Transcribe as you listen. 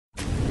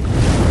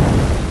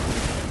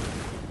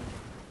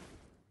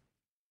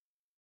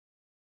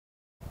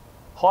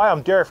Hi,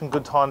 I'm Derek from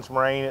Good Times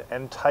Marine,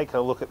 and take a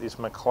look at this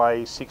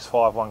Mclay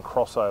 651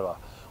 crossover.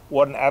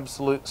 What an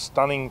absolute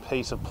stunning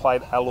piece of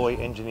plate alloy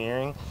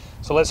engineering.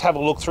 So let's have a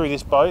look through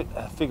this boat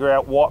and figure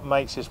out what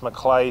makes this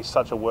Mclay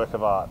such a work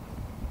of art.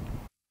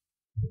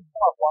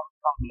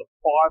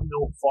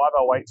 5mm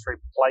 5083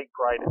 plate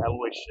grade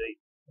alloy sheet.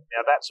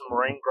 Now that's a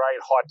marine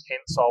grade high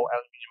tensile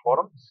aluminium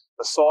bottom.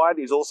 The side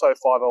is also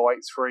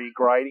 5083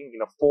 grading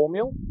in a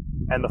 4mm,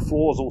 and the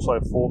floor is also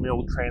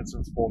 4mm,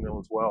 transom's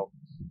 4mm as well.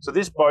 So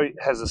this boat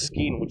has a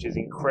skin which is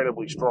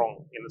incredibly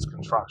strong in its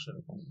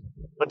construction.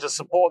 But to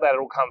support that, it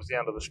all comes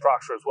down to the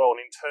structure as well.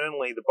 And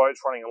internally, the boat's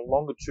running a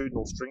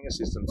longitudinal stringer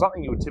system,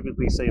 something you would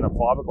typically see in a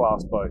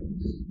fiberglass boat.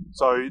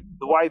 So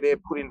the way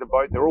they're put into the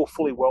boat, they're all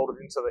fully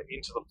welded into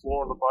the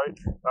floor of the boat.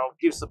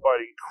 It gives the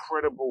boat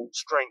incredible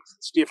strength,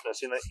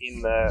 stiffness in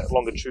the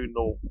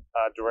longitudinal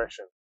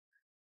direction.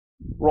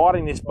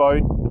 Riding this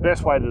boat, the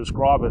best way to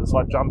describe it is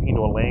like jumping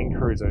into a Land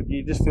Cruiser.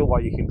 You just feel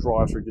like you can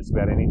drive through just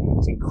about anything.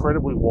 It's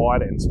incredibly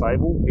wide and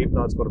stable, even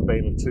though it's got a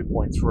beam of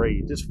 2.3.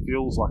 It just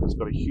feels like it's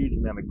got a huge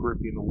amount of grip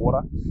in the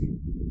water.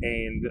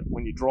 And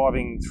when you're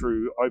driving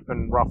through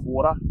open, rough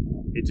water,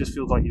 it just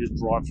feels like you just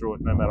drive through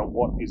it no matter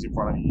what is in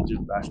front of you. You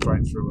just bash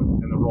straight through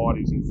it. And the ride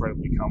is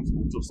incredibly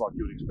comfortable, just like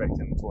you would expect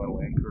in a Toyota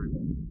Land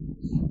Cruiser.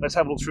 Let's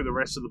have a look through the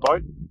rest of the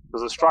boat,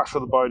 because the structure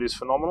of the boat is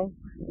phenomenal.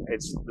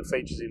 It's the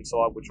features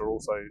inside which are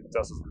also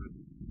just as good.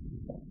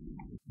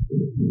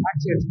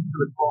 Access to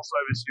the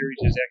crossover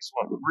series is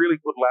excellent. Really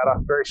good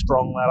ladder, very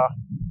strong ladder.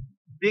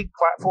 Big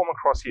platform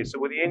across here, so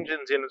with the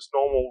engines in its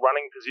normal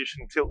running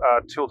position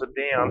tilted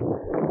down,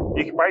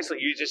 you can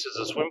basically use this as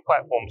a swim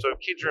platform. So if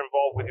kids are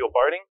involved with your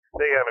boating,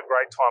 they're going to have a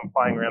great time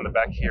playing around the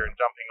back here and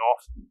jumping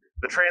off.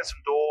 The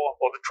transom door,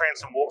 or the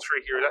transom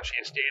walk-through here, is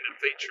actually a standard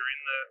feature in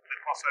the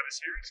crossover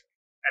series.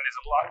 And there's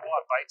a light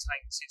bait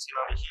tank that sits in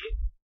under here.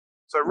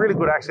 So really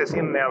good access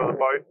in and out of the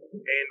boat.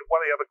 And one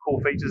of the other cool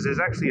features,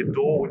 there's actually a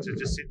door which is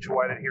just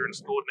situated here and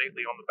stored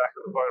neatly on the back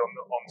of the boat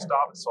on the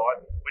starboard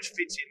side, which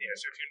fits in here.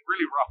 So if you're in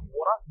really rough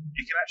water,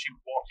 you can actually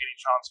block any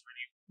chance of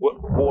any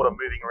water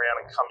moving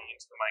around and coming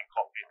into the main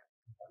cockpit.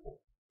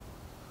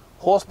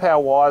 Horsepower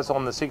wise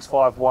on the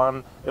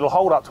 651, it'll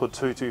hold up to a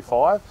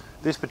 225.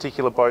 This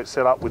particular boat's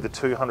set up with the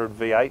 200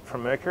 V8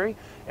 from Mercury,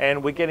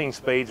 and we're getting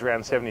speeds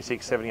around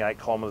 76, 78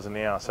 kilometres an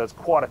hour. So it's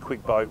quite a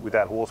quick boat with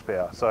that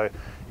horsepower. So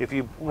if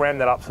you ram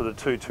that up to the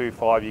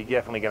 225, you're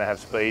definitely going to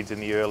have speeds in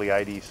the early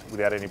 80s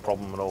without any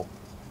problem at all.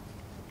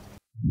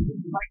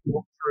 Take a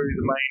look through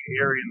the main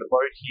area in the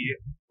boat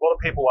here. A lot of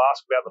people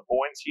ask about the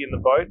buoyancy in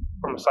the boat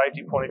from a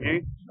safety point of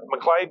view.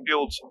 Mclay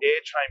builds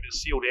air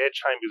chambers, sealed air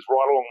chambers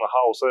right along the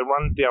hull. So they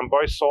run down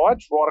both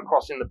sides, right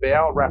across in the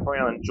bow, wrap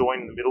around and join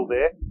in the middle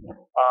there.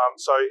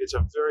 So it's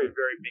a very,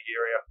 very big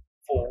area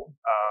full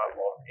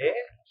of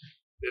air.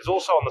 There's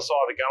also on the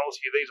side of the gunnels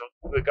here,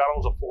 the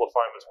gunnels are full of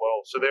foam as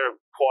well. So they're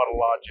quite a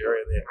large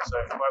area there.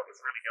 So if the boat was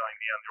really going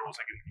down, they're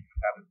also going to get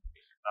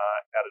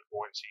added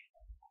buoyancy.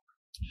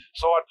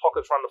 Side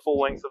pockets run the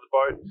full length of the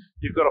boat.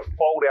 You've got a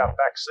fold-out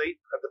back seat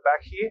at the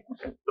back here.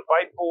 The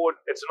bait board,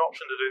 it's an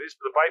option to do this,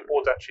 but the bait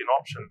board's actually an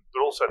option.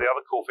 But also the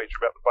other cool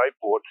feature about the bait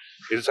board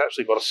is it's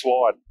actually got a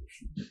slide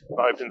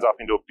that opens up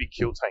into a big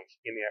kill tank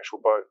in the actual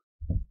boat.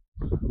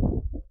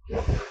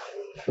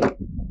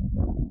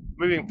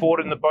 Moving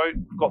forward in the boat,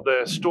 we've got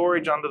the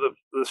storage under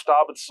the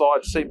starboard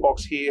side seat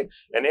box here,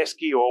 an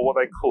esky, or what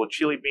they call a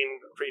chili bin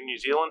for in New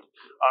Zealand,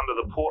 under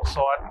the port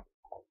side.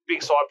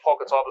 Big side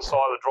pockets either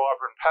side of the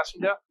driver and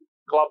passenger,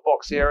 glove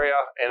box area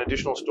and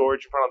additional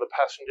storage in front of the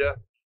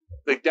passenger.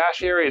 The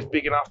dash area is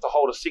big enough to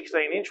hold a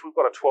 16-inch. We've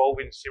got a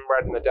 12-inch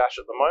Simrad in the dash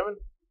at the moment.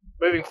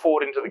 Moving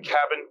forward into the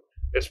cabin,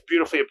 it's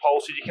beautifully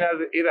upholstered. You can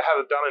either have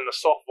it done in a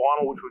soft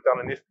vinyl, which we've done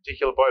in this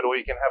particular boat, or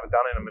you can have it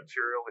done in a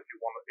material if you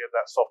want to get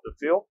that softer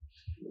feel.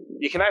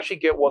 You can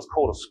actually get what's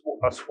called a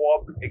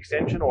swab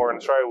extension, or in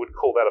Australia we'd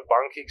call that a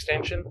bunk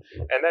extension,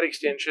 and that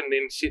extension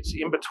then sits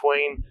in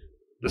between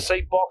the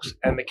seat box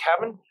and the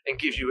cabin and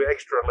gives you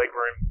extra leg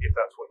room if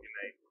that's what you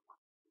need.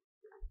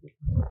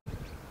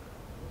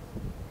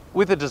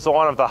 With the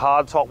design of the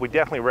hardtop, we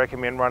definitely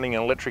recommend running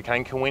an electric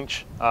anchor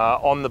winch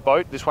on the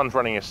boat. This one's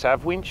running a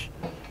Sav winch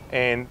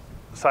and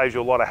saves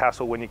you a lot of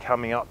hassle when you're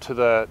coming up to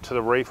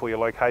the reef or your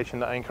location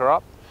to anchor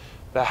up.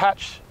 The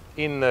hatch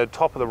in the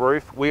top of the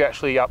roof, we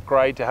actually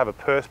upgrade to have a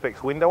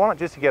perspex window on it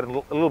just to get a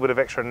little bit of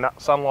extra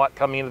sunlight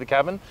coming into the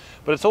cabin,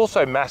 but it's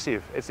also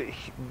massive. It's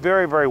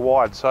very, very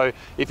wide, so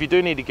if you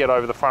do need to get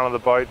over the front of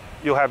the boat,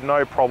 you'll have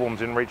no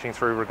problems in reaching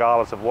through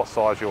regardless of what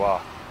size you are.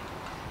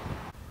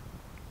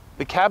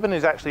 The cabin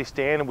is actually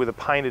standard with a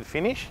painted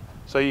finish,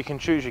 so you can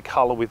choose your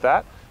colour with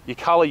that. Your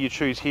colour you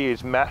choose here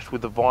is matched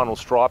with the vinyl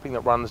striping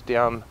that runs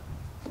down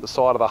the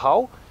side of the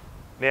hull.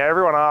 Now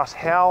everyone asks,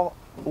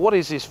 what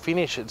is this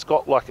finish?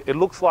 It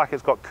looks like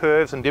it's got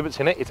curves and divots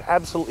in it. It's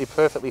absolutely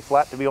perfectly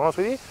flat, to be honest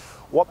with you.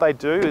 What they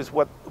do is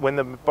when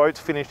the boat's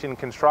finished in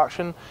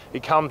construction,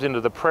 it comes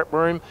into the prep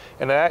room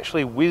and they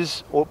actually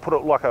put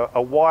it like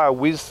a wire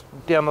whiz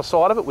down the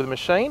side of it with a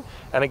machine,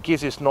 and it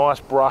gives this nice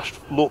brushed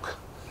look.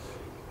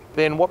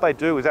 then what they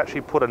do is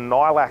actually put a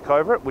nylac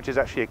over it, which is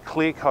actually a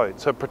clear coat,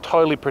 so it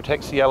totally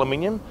protects the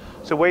aluminium.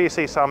 So where you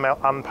see some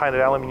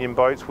unpainted aluminium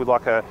boats with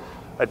like a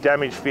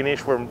damaged finish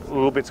from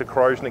little bits of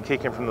corrosion that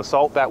kick in from the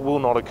salt, that will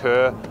not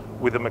occur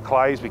with the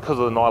Mclays because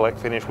of the nylac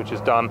finish, which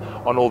is done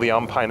on all the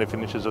unpainted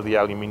finishes of the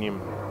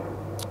aluminium.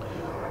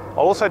 I'll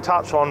also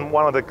touch on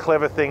one of the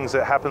clever things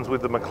that happens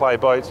with the Mclay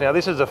boats. Now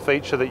this is a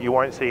feature that you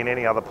won't see in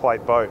any other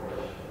plate boat.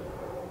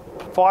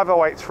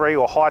 5083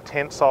 or high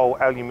tensile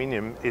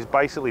aluminium is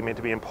basically meant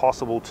to be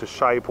impossible to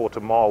shape or to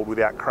mould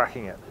without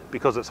cracking it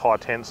because it's high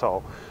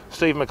tensile.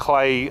 Steve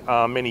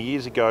Mclay many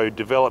years ago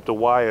developed a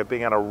way of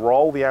being able to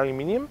roll the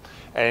aluminium,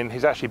 and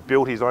he's actually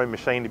built his own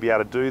machine to be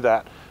able to do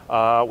that,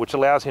 which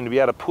allows him to be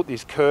able to put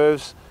these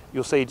curves.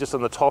 You'll see just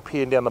on the top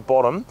here and down the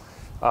bottom,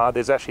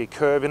 there's actually a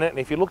curve in it, and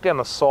if you look down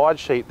the side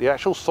sheet, the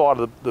actual side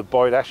of the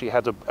boat actually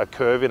has a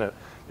curve in it.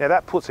 Now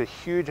that puts a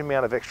huge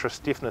amount of extra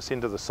stiffness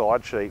into the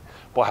side sheet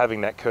by having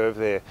that curve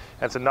there.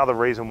 And it's another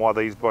reason why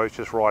these boats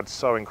just ride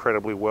so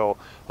incredibly well.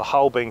 The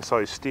hull being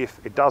so stiff,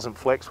 it doesn't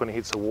flex when it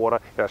hits the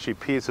water. It actually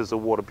pierces the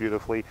water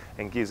beautifully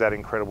and gives that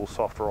incredible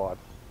soft ride.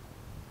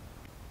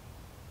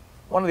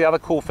 One of the other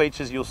cool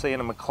features you'll see in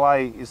a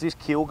Mclay is this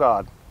keel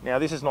guard. Now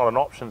this is not an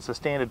option, it's a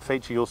standard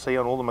feature you'll see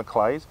on all the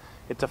Mclays.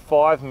 It's a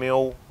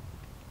 5mm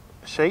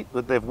sheet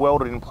that they've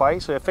welded in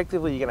place, so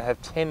effectively you're going to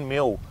have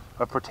 10mm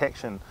of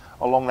protection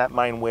along that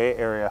main wear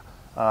area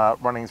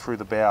running through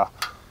the bow.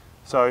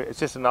 So it's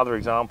just another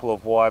example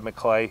of why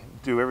Mclay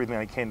do everything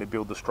they can to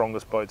build the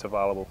strongest boats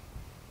available.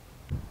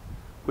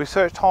 We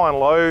searched high and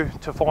low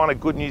to find a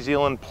good New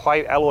Zealand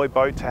plate alloy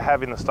boat to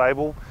have in the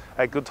stable.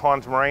 At Good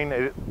Times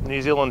Marine,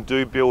 New Zealand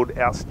do build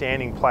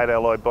outstanding plate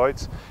alloy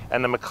boats,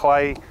 and the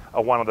Mclay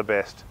are one of the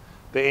best.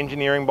 The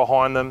engineering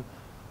behind them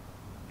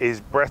is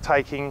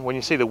breathtaking. When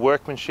you see the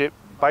workmanship,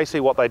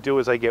 basically what they do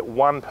is they get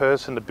one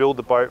person to build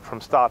the boat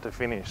from start to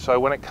finish. So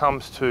when it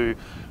comes to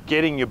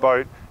getting your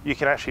boat, you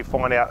can actually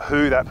find out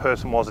who that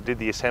person was that did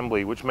the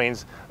assembly, which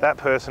means that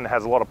person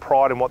has a lot of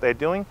pride in what they're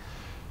doing,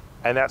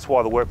 and that's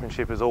why the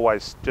workmanship is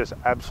always just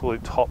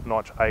absolute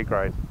top-notch A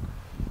grade.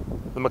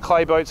 The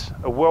Mclay boats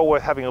are well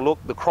worth having a look.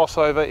 The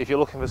Crossover, if you're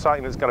looking for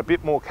something that's got a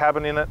bit more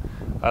cabin in it,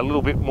 a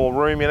little bit more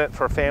room in it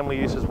for a family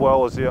use as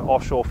well as the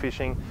offshore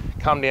fishing,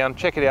 come down,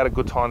 check it out at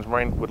Good Times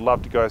Marine. Would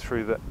love to go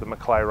through the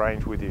Mclay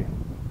range with you.